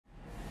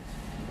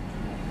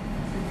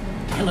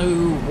Hello,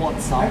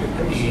 what's up?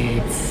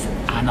 It's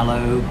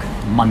Analog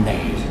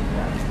Monday.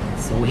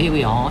 So here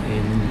we are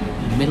in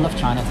the middle of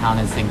Chinatown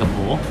in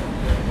Singapore.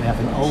 We have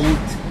an old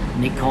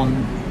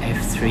Nikon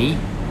F3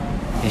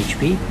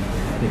 HP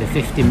with a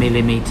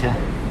 50mm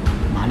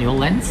manual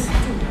lens.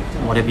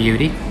 What a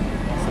beauty.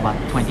 It's about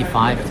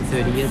 25 to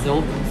 30 years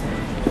old.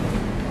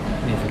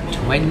 We have a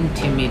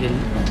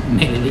 20mm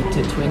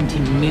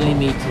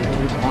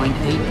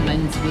 2.8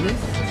 lens with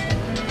us.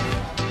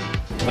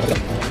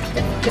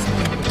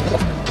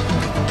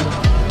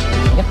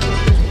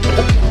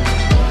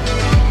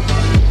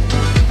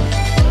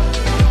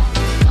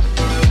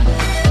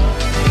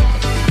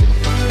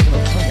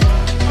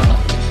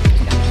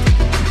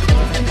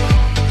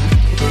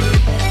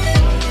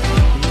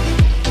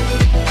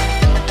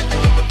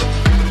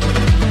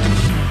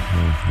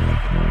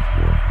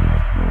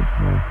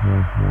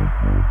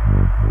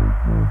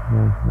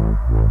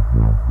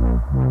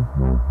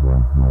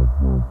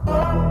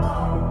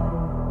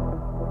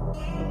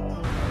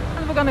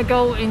 And we're gonna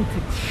go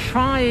into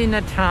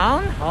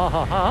Chinatown. Ha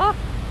ha ha.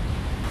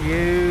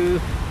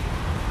 Few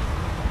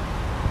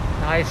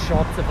nice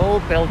shots of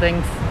old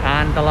buildings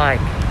and the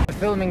like. We're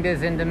filming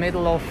this in the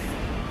middle of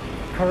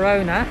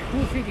Corona.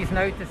 You'll see these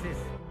notices.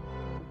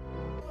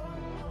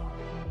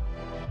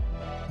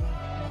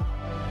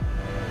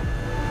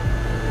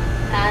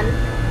 And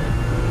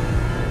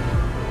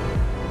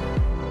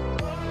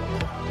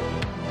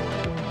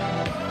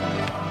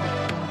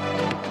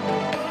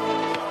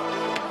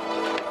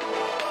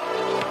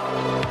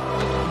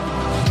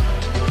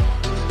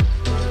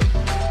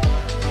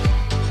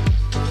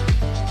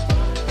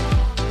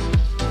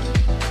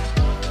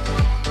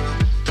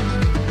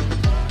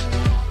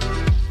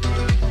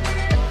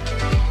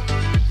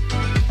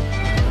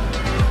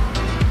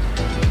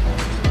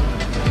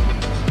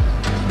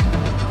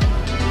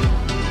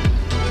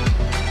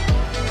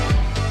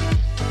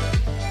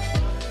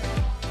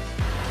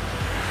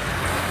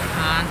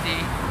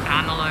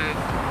analog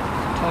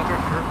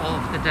photographer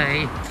of the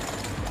day.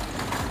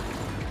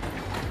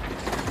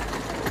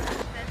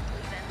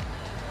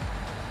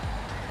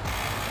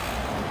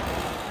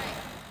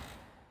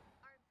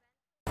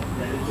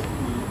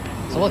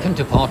 So welcome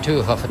to part 2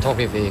 of our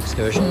photography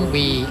excursion.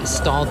 We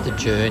start the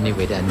journey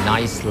with a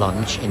nice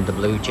lunch in the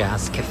Blue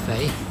Jazz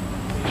Cafe.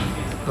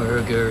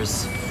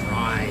 Burgers,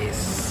 fries,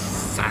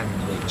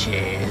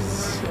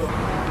 sandwiches.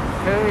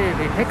 Okay,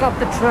 we pick up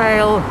the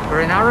trail.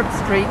 We're in Arab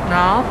Street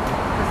now.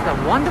 This is a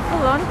wonderful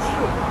lunch.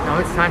 Now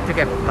it's time to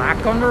get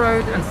back on the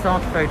road and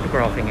start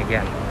photographing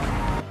again.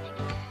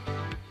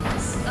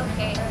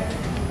 Okay.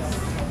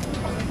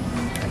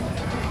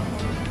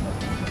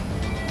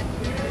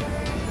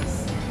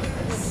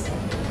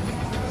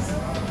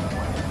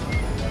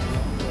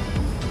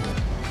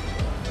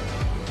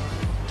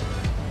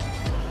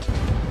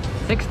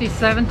 '60s,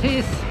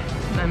 '70s,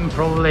 then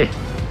probably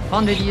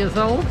 100 years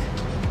old.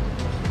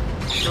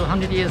 Still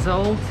 100 years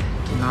old.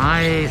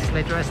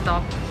 Nicely dressed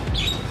up.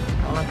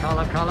 Color,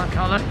 color, color,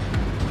 color.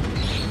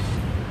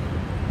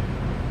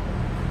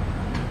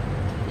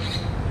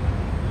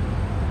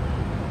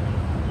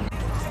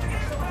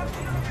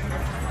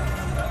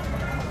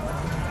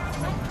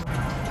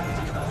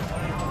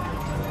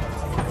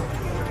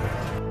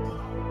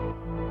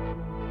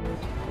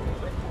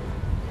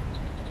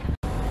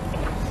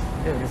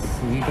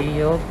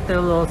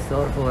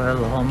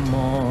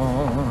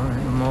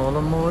 Mal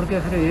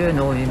morgen früh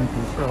noch im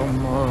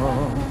Pyjama.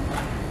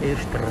 In der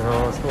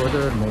Straße vor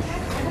der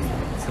Moschee.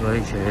 Zwei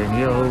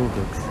schöne Augen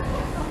gesehen.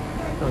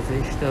 Das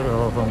ist der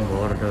Anfang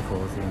geworden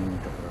von seinem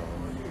Traum.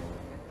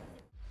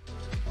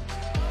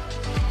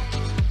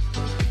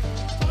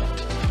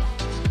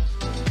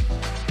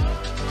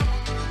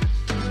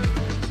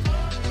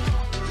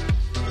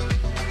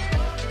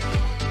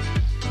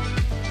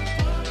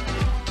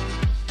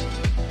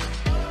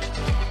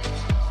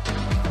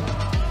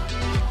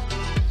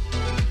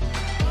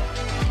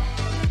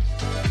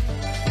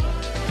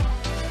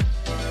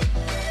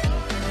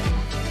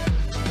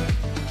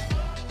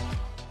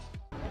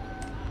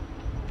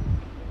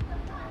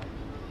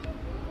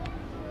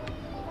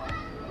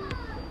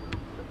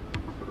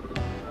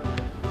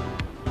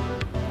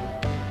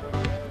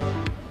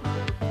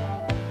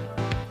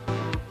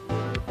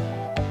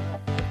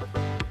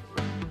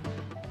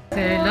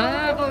 C'est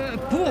l'art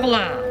pour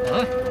l'art.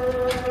 Hein?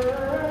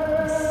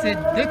 C'est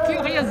The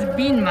Curious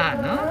Bean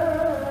Man. Hein?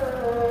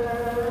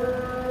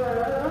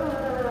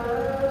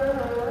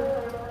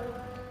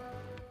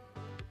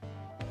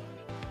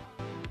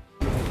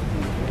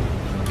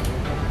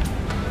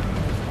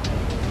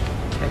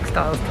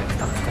 Textiles,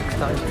 textiles,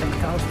 textiles,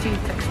 textiles, cheap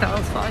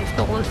textiles, $5,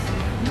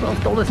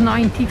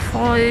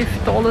 $12.95,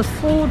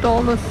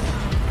 $4.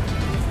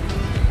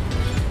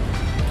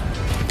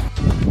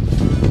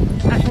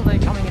 National Day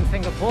coming in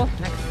Singapore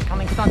next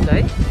coming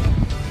Sunday,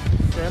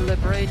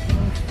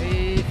 celebrating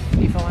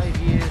 55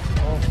 years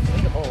of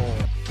Singapore.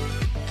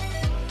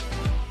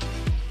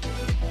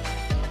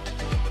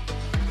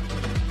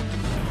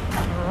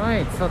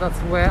 Alright, so that's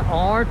where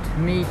art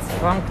meets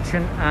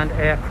function and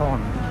aircon.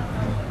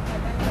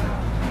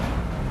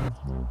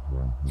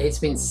 It's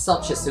been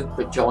such a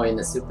super joy and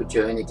a super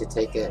journey to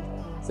take a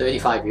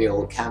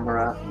 35-year-old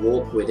camera,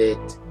 walk with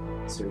it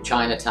through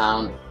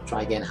Chinatown,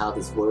 try again how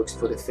this works,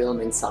 put a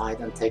film inside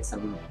and take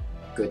some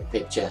good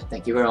picture.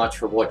 Thank you very much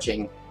for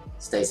watching.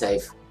 Stay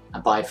safe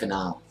and bye for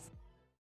now.